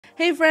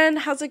Hey friend,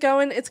 how's it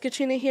going? It's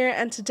Katrina here,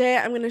 and today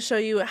I'm going to show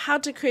you how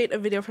to create a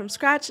video from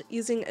scratch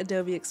using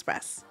Adobe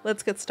Express.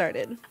 Let's get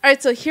started.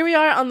 Alright, so here we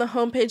are on the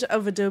homepage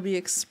of Adobe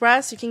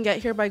Express. You can get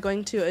here by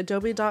going to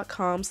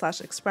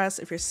adobe.com/express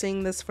if you're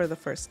seeing this for the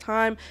first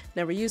time,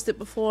 never used it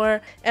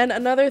before. And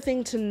another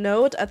thing to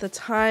note, at the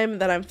time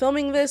that I'm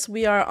filming this,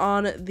 we are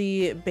on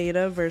the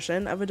beta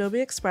version of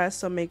Adobe Express,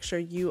 so make sure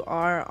you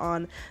are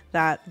on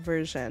that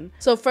version.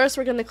 So first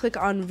we're going to click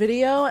on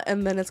video,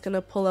 and then it's going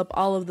to pull up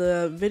all of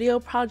the video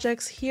projects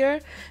here,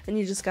 and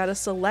you just got to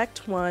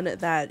select one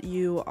that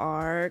you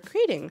are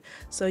creating.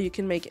 So you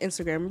can make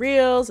Instagram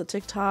Reels, a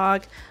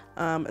TikTok,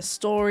 a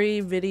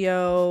story,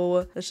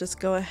 video. Let's just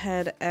go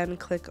ahead and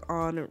click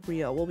on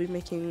Reel. We'll be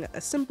making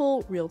a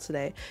simple Reel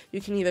today. You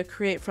can either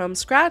create from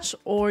scratch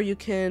or you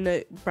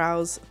can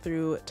browse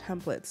through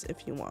templates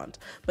if you want.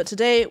 But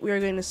today we are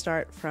going to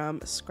start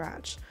from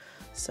scratch.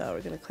 So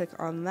we're going to click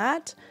on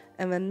that.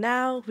 And then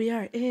now we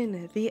are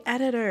in the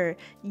editor.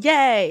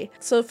 Yay!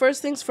 So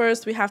first things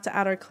first, we have to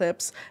add our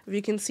clips. If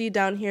you can see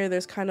down here,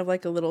 there's kind of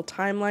like a little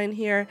timeline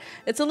here.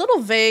 It's a little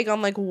vague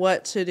on like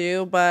what to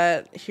do,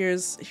 but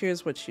here's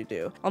what you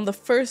do. On the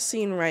first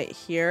scene right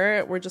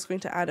here, we're just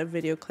going to add a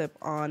video clip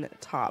on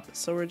top.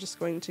 So we're just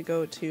going to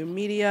go to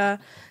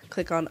Media,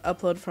 click on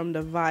Upload from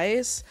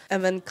Device,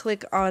 and then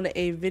click on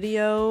a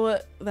video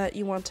that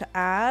you want to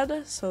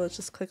add. So let's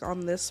just click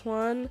on this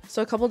one.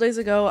 So a couple days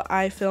ago,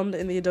 I filmed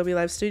in the Adobe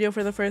Live Studio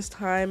for the first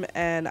time,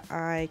 and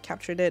I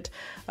captured it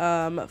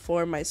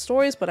for my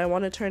stories, but I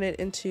want to turn it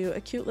into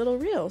a cute little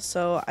reel.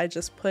 So I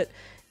just put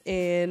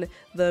in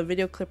the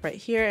video clip right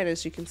here, and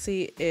as you can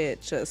see,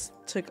 it just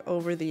took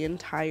over the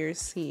entire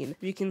scene.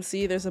 You can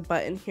see there's a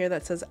button here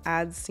that says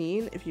add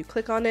scene. If you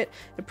click on it,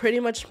 it pretty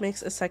much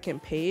makes a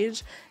second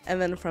page,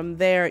 and then from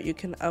there you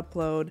can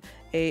upload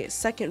a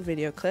second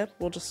video clip.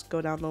 We'll just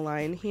go down the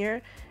line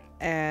here,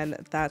 and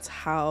that's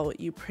how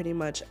you pretty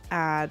much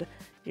add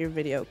your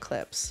video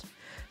clips.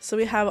 So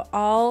we have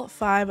all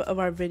 5 of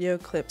our video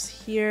clips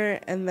here,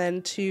 and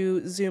then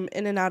to zoom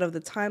in and out of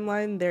the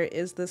timeline, there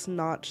is this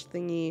notch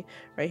thingy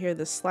right here,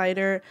 the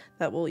slider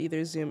that will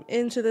either zoom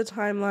into the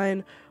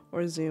timeline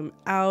or zoom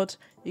out.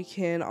 You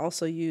can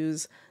also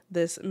use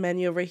this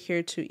menu over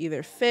here to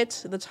either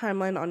fit the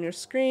timeline on your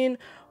screen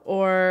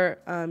or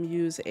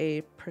use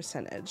a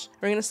percentage.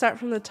 We're going to start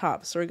from the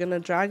top, so we're going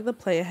to drag the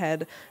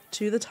playhead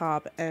to the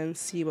top and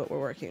see what we're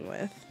working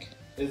with.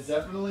 It's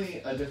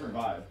definitely a different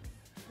vibe.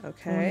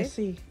 Okay. Let's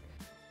see.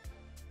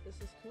 This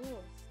is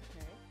cool.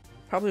 Okay.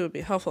 Probably would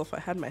be helpful if I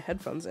had my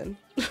headphones in.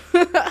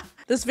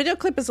 This video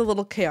clip is a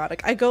little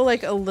chaotic. I go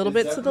like a little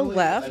bit to the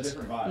left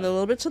and a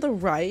little bit to the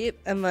right,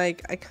 and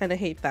like I kind of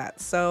hate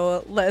that.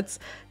 So let's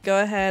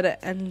go ahead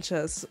and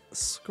just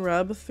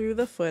scrub through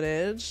the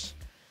footage.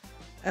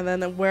 And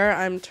then where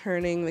I'm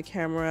turning the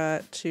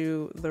camera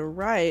to the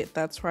right,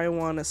 that's where I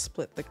want to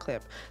split the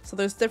clip. So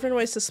there's different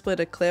ways to split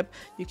a clip.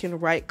 You can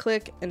right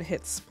click and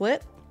hit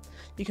split.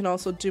 You can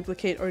also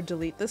duplicate or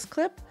delete this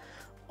clip,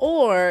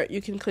 or you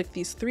can click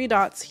these 3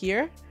 dots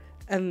here,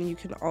 and you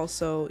can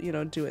also,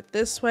 do it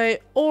this way,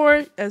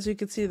 or as you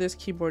can see, there's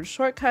keyboard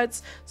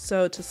shortcuts.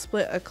 So to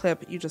split a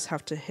clip, you just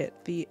have to hit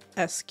the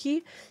S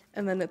key,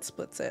 and then it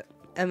splits it.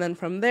 And then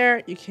from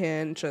there, you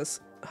can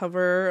just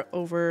hover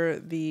over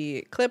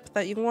the clip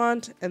that you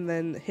want, and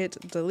then hit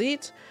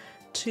delete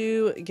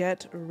to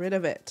get rid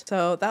of it.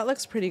 So that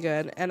looks pretty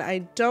good, and I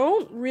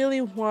don't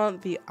really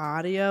want the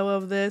audio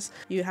of this.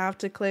 You have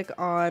to click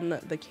on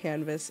the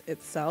canvas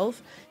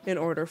itself in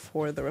order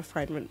for the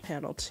refinement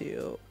panel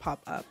to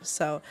pop up.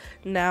 So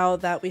now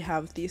that we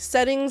have these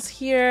settings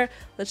here,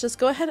 let's just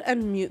go ahead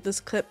and mute this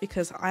clip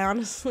because I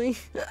honestly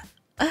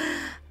I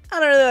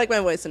don't really like my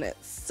voice in it.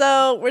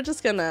 So we're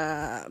just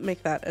gonna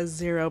make that a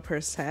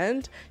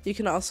 0%. You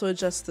can also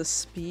adjust the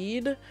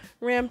speed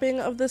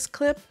ramping of this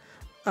clip.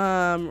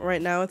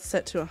 Right now it's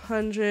set to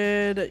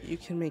 100, you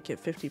can make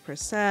it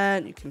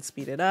 50%, you can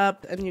speed it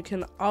up, and you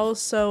can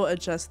also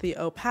adjust the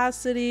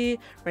opacity.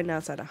 Right now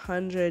it's at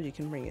 100, you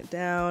can bring it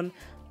down,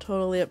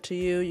 totally up to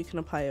you. You can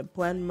apply a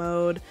blend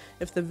mode.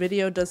 If the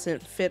video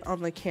doesn't fit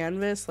on the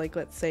canvas, like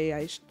let's say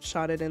I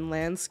shot it in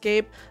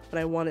landscape, but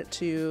I want it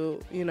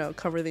to,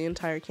 cover the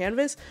entire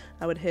canvas,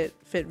 I would hit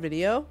fit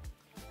video.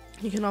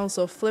 You can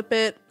also flip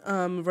it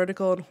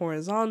vertical and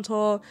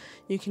horizontal.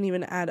 You can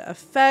even add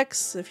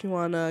effects if you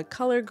want to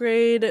color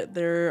grade.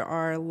 There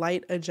are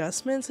light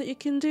adjustments that you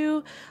can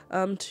do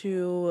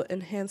to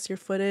enhance your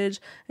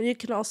footage. And you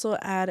can also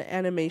add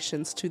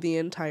animations to the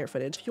entire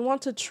footage. If you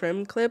want to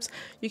trim clips,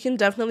 you can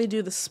definitely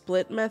do the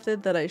split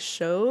method that I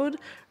showed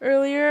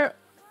earlier.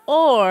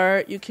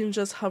 Or you can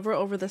just hover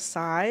over the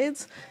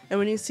sides, and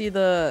when you see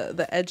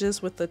the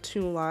edges with the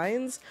 2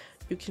 lines,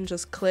 you can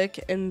just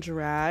click and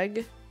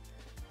drag,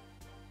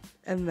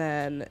 and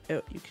then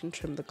you can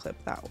trim the clip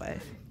that way.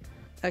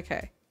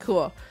 Okay,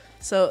 cool.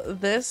 So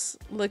this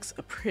looks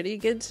pretty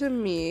good to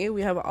me.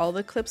 We have all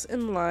the clips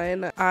in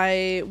line.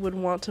 I would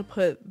want to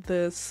put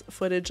this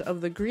footage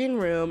of the green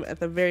room at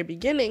the very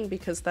beginning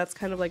because that's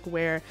kind of like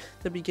where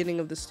the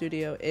beginning of the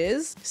studio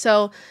is.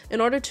 So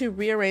in order to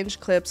rearrange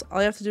clips,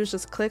 all you have to do is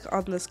just click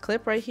on this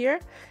clip right here,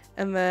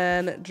 and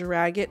then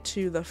drag it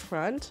to the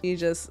front. You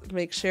just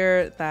make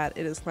sure that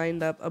it is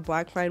lined up. A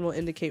black line will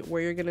indicate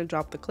where you're going to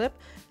drop the clip,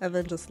 and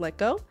then just let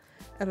go.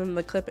 And then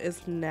the clip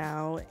is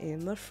now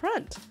in the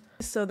front.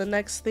 So the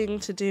next thing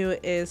to do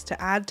is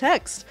to add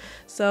text.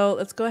 So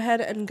let's go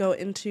ahead and go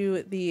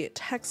into the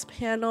text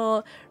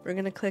panel. We're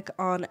going to click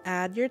on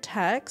add your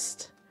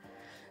text,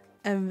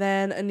 and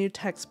then a new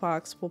text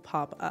box will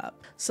pop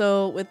up.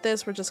 So with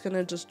this, we're just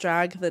going to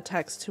drag the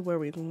text to where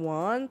we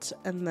want,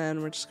 and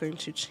then we're just going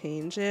to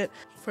change it.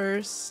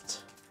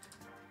 First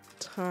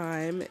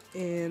time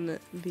in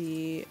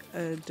the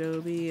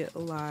Adobe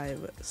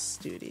Live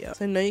Studio.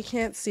 So I know you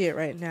can't see it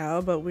right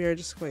now, but we are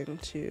just going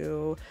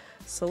to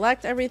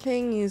select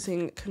everything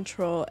using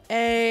Control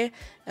A,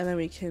 and then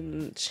we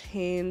can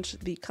change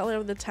the color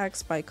of the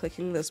text by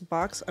clicking this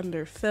box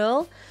under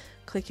fill,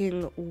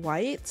 clicking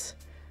white,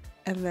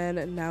 and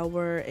then now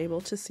we're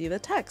able to see the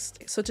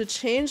text. So to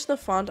change the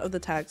font of the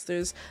text,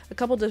 there's a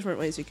couple different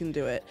ways you can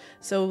do it.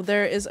 So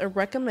there is a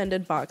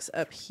recommended box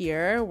up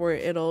here where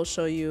it'll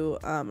show you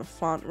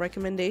font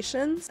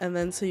recommendations, and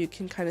then so you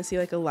can kind of see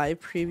like a live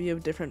preview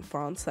of different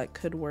fonts that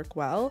could work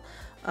well.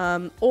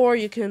 Or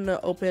you can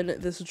open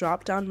this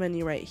drop down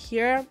menu right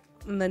here,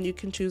 and then you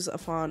can choose a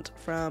font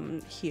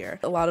from here.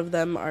 A lot of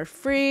them are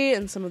free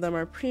and some of them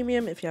are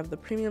premium if you have the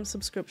premium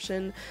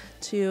subscription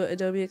to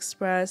Adobe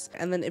Express.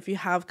 And then if you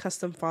have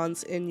custom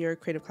fonts in your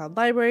Creative Cloud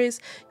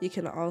libraries, you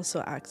can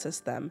also access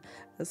them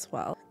as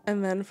well.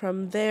 And then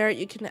from there,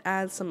 you can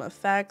add some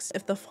effects.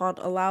 If the font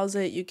allows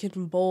it, you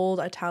can bold,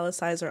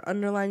 italicize, or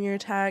underline your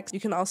text. You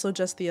can also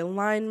adjust the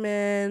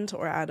alignment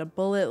or add a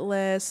bullet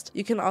list.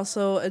 You can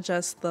also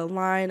adjust the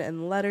line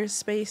and letter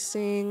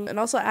spacing, and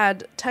also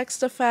add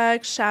text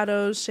effects,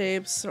 shadows,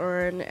 shapes, or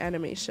an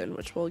animation,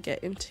 which we'll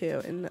get into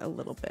in a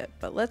little bit.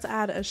 But let's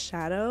add a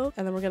shadow,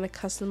 and then we're going to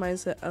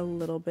customize it a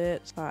little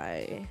bit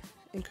by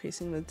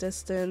increasing the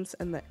distance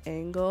and the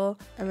angle,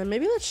 and then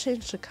maybe let's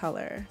change the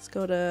color. Let's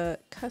go to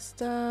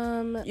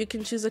custom. You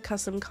can choose a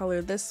custom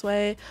color this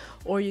way,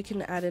 or you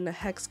can add in a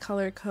hex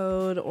color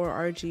code or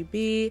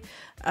RGB,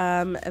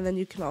 and then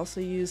you can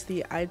also use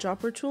the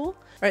eyedropper tool. All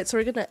right, so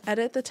we're going to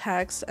edit the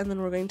text, and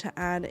then we're going to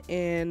add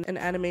in an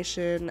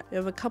animation. We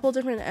have a couple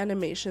different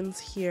animations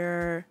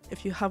here.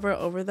 If you hover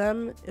over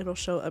them, it'll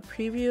show a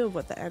preview of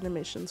what the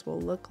animations will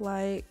look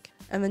like.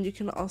 And then you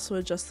can also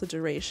adjust the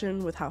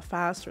duration with how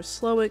fast or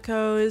slow it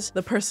goes.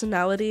 The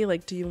personality,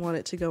 like do you want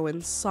it to go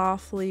in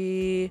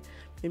softly,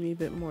 maybe a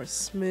bit more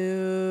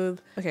smooth?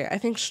 Okay, I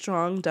think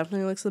strong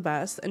definitely looks the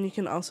best. And you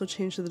can also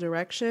change the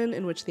direction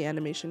in which the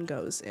animation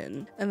goes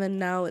in. And then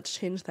now let's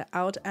change the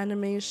out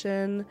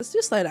animation. Let's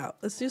do slide out.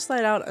 Let's do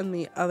slide out in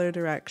the other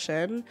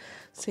direction.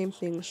 Same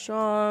thing,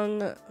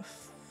 strong,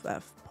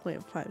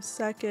 0.5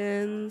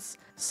 seconds.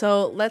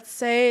 So let's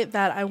say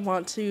that I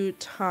want to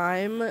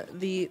time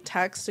the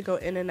text to go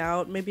in and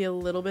out maybe a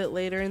little bit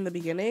later in the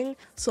beginning.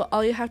 So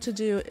all you have to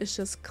do is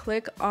just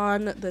click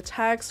on the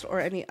text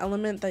or any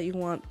element that you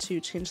want to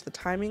change the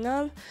timing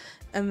of,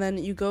 and then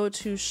you go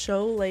to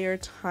show layer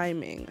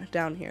timing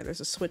down here. There's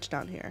a switch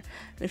down here,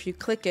 and if you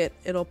click it,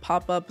 it'll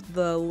pop up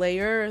the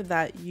layer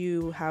that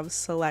you have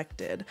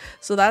selected.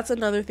 So that's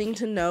another thing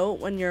to note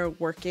when you're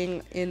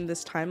working in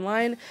this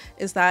timeline,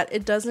 is that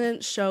it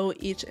doesn't show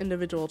each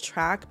individual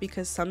track,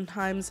 because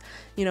sometimes,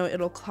 you know,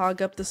 it'll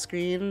clog up the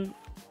screen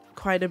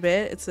quite a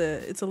bit.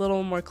 It's a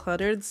little more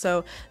cluttered,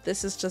 so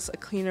this is just a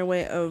cleaner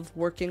way of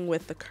working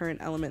with the current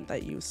element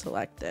that you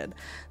selected.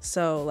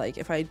 So like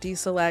if I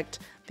deselect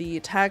the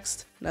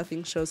text,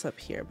 nothing shows up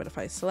here, but if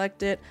I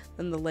select it,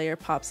 then the layer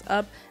pops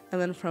up, and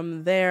then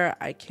from there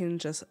I can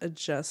just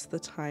adjust the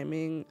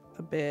timing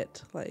a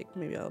bit. Like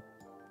maybe I'll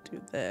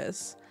do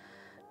this,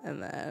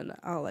 and then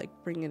I'll like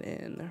bring it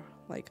in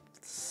like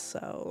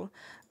so.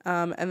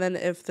 And then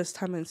if this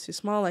timeline's too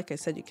small, like I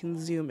said, you can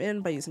zoom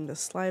in by using the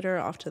slider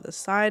off to the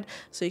side,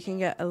 so you can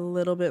get a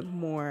little bit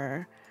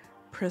more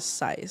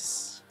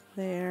precise.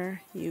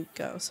 There you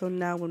go. So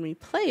now when we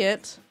play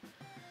it,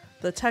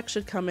 the text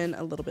should come in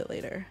a little bit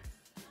later.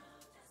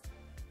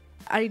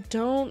 I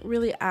don't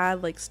really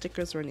add like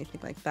stickers or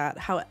anything like that.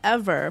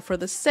 However, for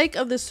the sake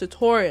of this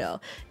tutorial,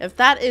 if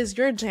that is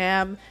your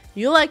jam,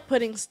 you like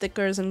putting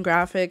stickers and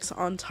graphics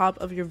on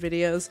top of your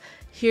videos,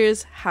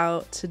 here's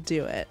how to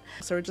do it.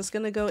 So we're just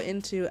gonna go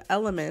into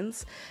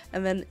elements,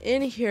 and then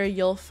in here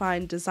you'll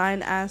find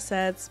design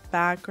assets,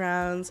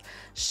 backgrounds,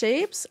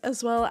 shapes,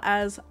 as well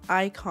as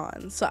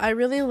icons. So I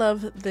really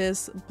love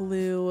this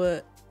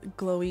blue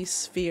glowy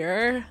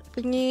sphere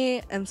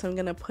thingy, and so I'm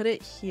gonna put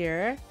it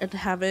here and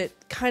have it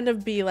kind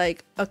of be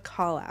like a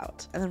call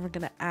out, and then we're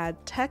gonna add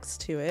text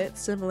to it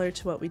similar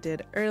to what we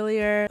did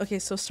earlier. Okay,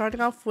 so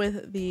starting off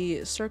with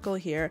the circle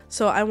here,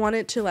 so I want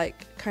it to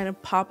like kind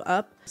of pop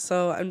up,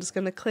 so I'm just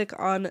gonna click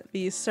on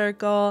the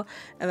circle,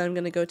 and then I'm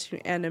gonna go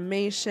to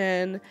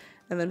animation,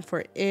 and then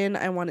for in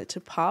I want it to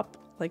pop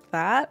like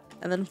that,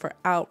 and then for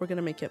out we're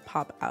gonna make it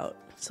pop out.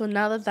 So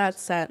now that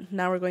that's set,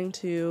 now we're going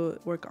to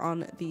work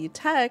on the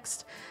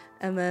text,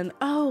 and then,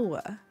 oh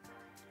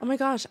my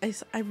gosh,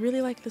 I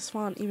really like this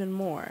font even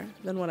more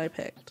than what I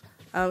picked.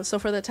 So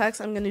for the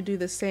text, I'm going to do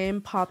the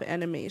same pop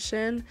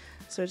animation.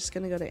 So we're just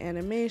going to go to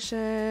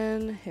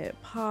animation, hit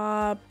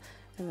pop,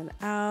 and then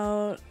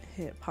out,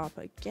 hit pop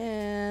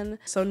again.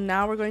 So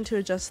now we're going to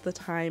adjust the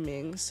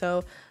timing.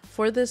 So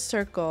for this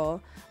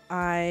circle,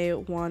 I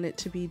want it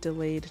to be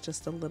delayed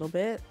just a little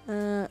bit.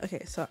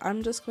 Okay, so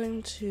I'm just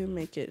going to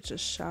make it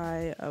just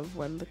shy of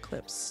when the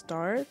clip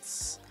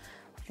starts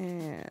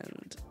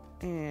and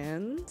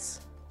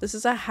ends. This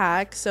is a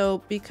hack,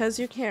 so because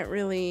you can't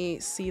really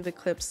see the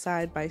clips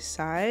side by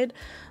side,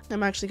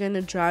 I'm actually going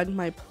to drag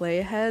my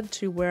playhead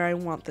to where I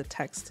want the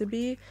text to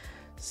be.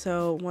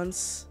 So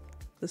once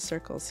the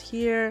circle's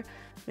here,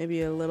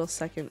 maybe a little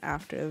second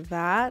after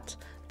that,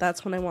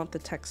 that's when I want the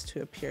text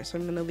to appear. So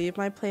I'm going to leave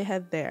my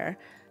playhead there,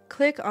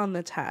 click on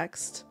the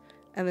text,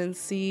 and then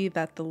see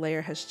that the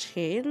layer has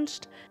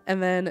changed,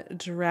 and then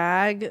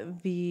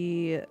drag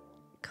the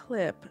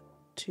clip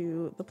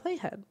to the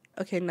playhead.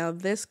 Okay, now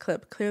this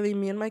clip, clearly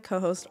me and my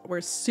co-host were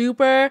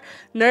super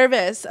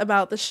nervous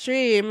about the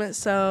stream,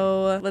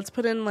 so let's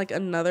put in like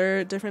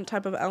another different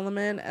type of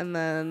element and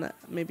then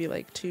maybe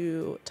like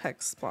 2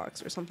 text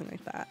blocks or something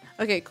like that.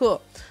 Okay,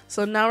 cool.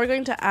 So now we're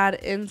going to add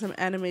in some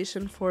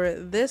animation for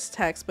this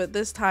text, but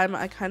this time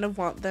I kind of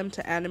want them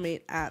to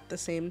animate at the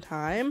same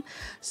time.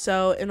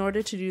 So in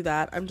order to do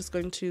that, I'm just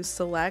going to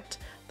select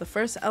the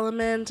first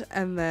element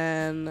and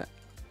then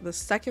the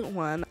second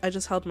one. I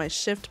just held my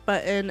shift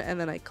button and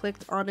then I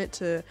clicked on it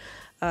to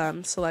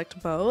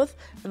select both,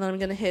 and then I'm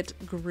gonna hit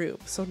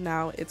group. So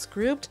now it's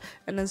grouped,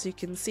 and as you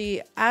can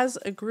see, as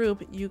a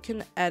group you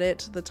can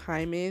edit the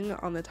timing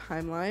on the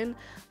timeline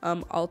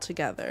all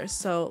together.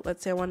 So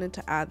let's say I wanted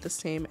to add the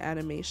same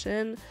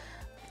animation.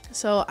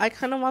 So I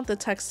kind of want the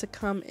text to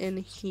come in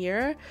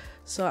here,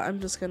 so I'm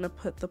just gonna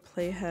put the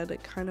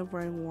playhead kind of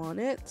where I want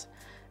it.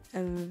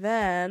 And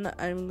then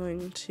I'm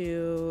going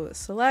to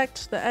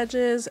select the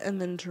edges and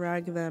then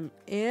drag them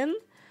in.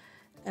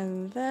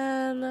 And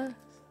then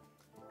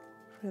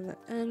for the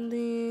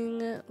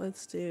ending,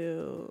 let's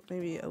do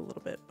maybe a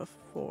little bit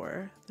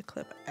before the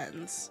clip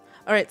ends.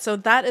 All right, so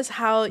that is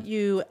how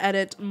you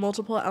edit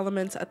multiple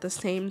elements at the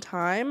same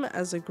time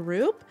as a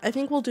group. I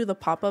think we'll do the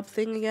pop-up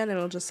thing again and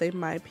it'll just say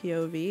my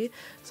POV.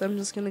 So I'm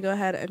just gonna go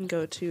ahead and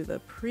go to the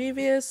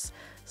previous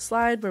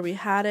slide where we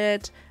had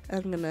it.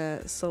 I'm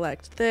gonna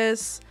select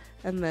this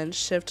and then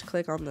shift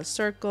click on the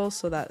circle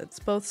so that it's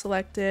both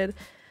selected.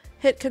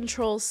 Hit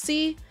Control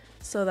C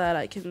so that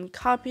I can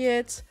copy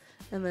it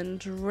and then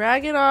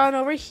drag it on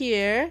over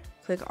here.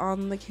 Click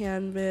on the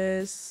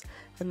canvas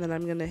and then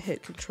I'm gonna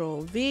hit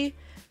Control V,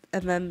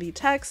 and then the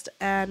text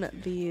and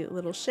the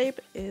little shape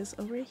is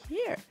over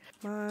here.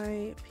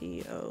 My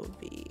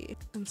POV.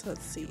 And so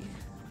let's see.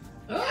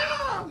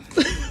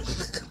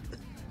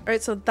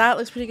 Alright, so that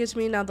looks pretty good to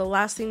me. Now the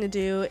last thing to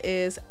do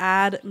is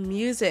add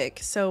music.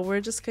 So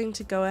we're just going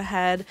to go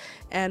ahead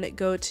and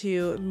go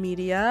to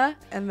Media,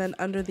 and then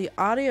under the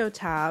Audio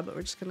tab,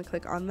 we're just going to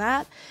click on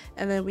that.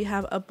 And then we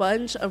have a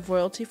bunch of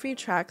royalty-free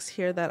tracks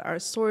here that are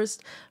sourced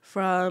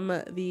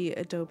from the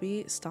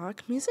Adobe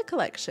Stock Music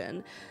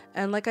Collection.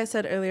 And like I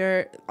said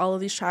earlier, all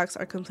of these tracks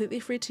are completely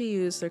free to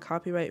use. They're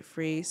copyright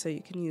free, so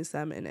you can use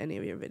them in any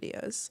of your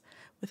videos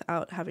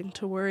without having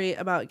to worry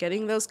about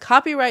getting those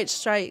copyright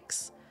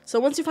strikes. So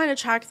once you find a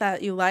track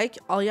that you like,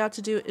 all you have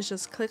to do is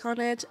just click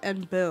on it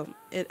and boom,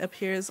 it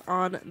appears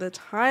on the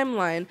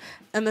timeline,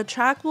 and the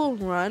track will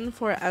run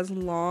for as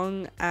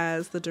long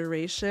as the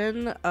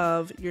duration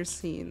of your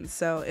scene.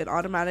 So it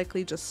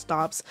automatically just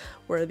stops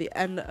where the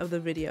end of the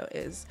video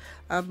is.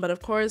 But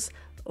of course,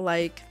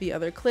 like the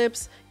other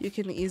clips, you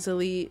can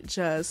easily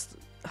just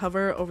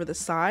hover over the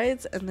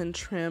sides and then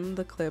trim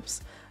the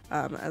clips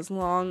as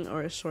long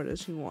or as short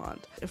as you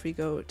want. If we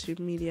go to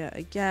media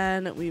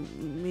again,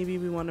 maybe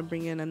we want to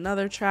bring in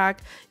another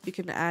track, you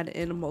can add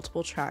in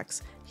multiple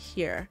tracks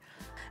here.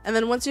 And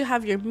then once you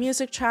have your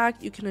music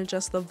track, you can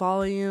adjust the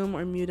volume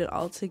or mute it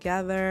all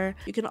together.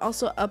 You can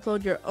also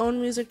upload your own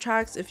music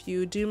tracks if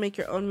you do make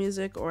your own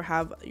music or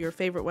have your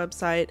favorite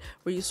website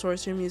where you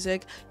source your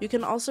music. You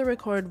can also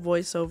record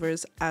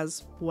voiceovers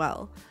as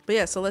well. But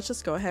yeah, so let's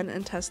just go ahead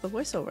and test the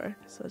voiceover.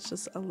 So let's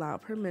just allow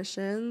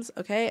permissions.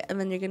 Okay, and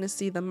then you're gonna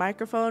see the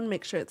microphone.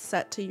 Make sure it's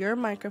set to your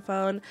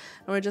microphone.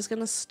 And we're just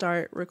gonna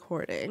start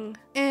recording.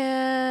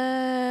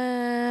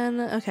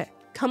 And okay.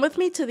 Come with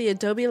me to the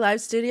Adobe Live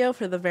Studio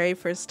for the very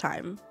first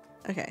time.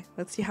 Okay,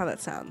 let's see how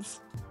that sounds.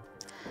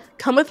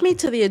 Come with me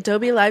to the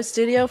Adobe Live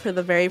Studio for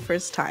the very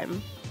first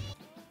time.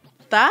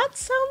 That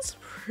sounds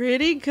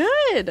pretty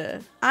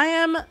good. I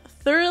am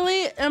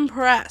thoroughly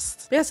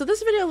impressed. Yeah, so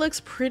this video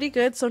looks pretty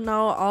good. So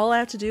now all I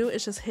have to do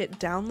is just hit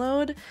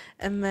download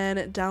and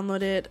then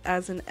download it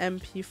as an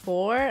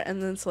MP4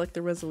 and then select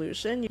the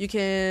resolution. You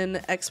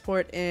can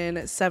export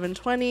in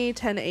 720,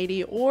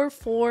 1080, or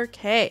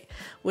 4K,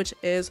 which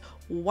is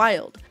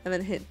wild. And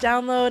then hit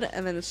download,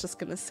 and then it's just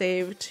gonna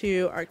save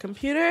to our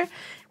computer.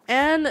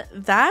 And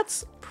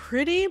that's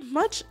pretty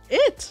much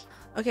it.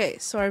 Okay,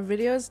 so our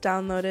video is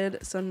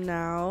downloaded. So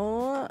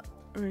now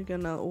we're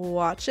gonna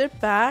watch it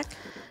back.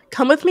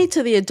 Come with me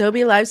to the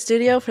Adobe Live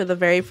Studio for the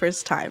very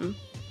first time.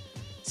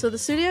 So the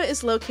studio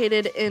is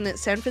located in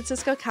San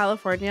Francisco,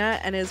 California,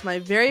 and is my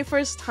very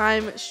first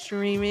time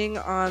streaming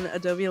on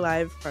Adobe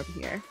Live from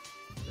here.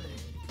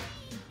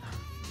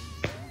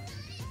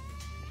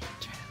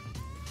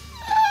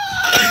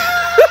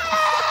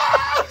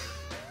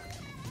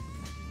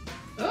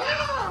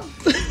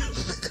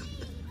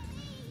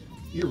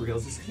 Your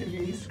reels is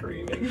getting me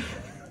screaming.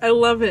 I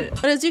love it.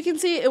 But as you can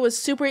see, it was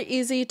super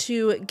easy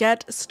to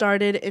get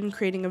started in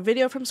creating a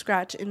video from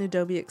scratch in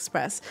Adobe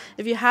Express.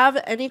 If you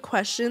have any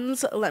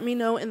questions, let me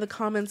know in the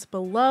comments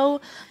below.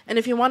 And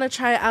if you want to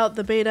try out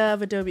the beta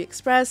of Adobe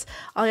Express,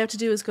 all you have to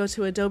do is go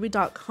to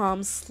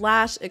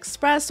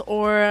adobe.com/express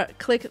or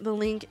click the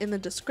link in the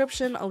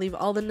description. I'll leave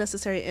all the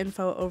necessary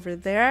info over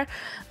there.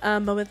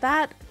 But with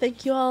that,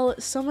 thank you all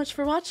so much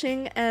for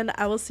watching, and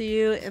I will see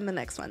you in the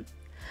next one.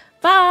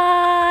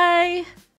 Bye!